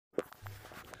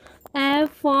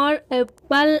F for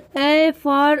apple, A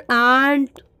for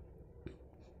ant,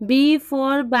 B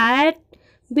for bat,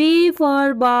 B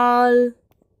for ball,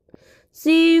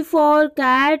 C for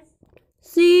cat,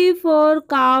 C for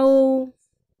cow,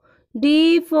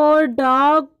 D for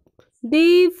dog,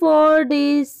 D for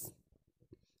dish,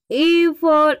 E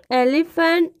for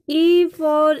elephant, E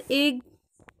for egg,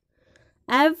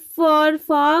 F for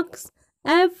fox,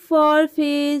 F for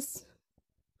fish,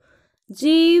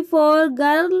 G for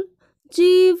girl,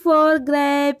 G for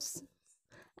grapes,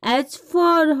 H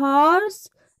for horse,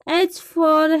 H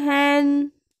for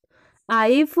hen,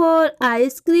 I for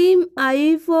ice cream,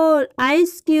 I for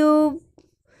ice cube,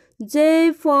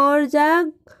 J for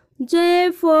jug,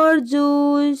 J for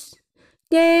juice,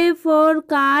 K for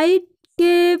kite,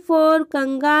 K for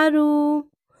kangaroo,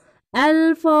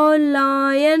 L for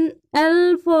lion,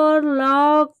 L for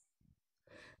log,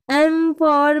 M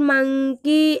for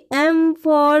monkey, M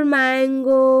for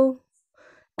mango,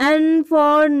 N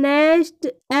for nest,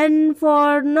 N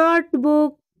for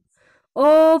notebook,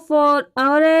 O for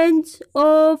orange,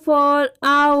 O for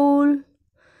owl,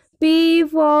 P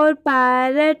for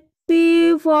parrot,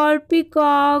 P for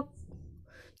peacock,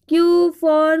 Q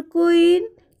for queen,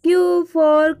 Q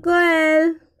for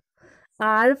quail,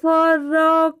 R for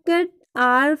rocket,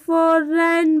 R for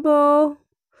rainbow,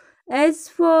 S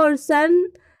for sun,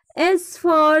 S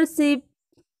for sheep,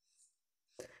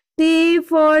 T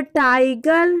for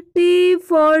tiger, T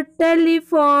for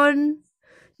telephone,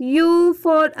 U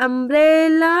for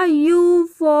umbrella, U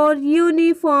for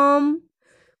uniform,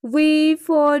 V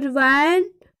for van,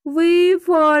 V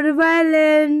for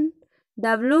violin,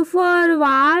 W for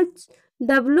watch,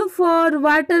 W for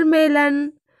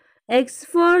watermelon, X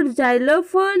for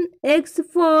xylophone, X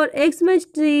for Xmas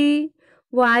tree,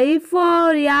 Y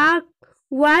for yak,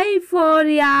 Y for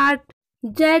yacht,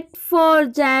 Z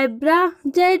for zebra,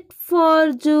 Z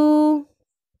for zoo.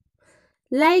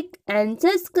 Like and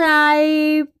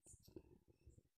subscribe.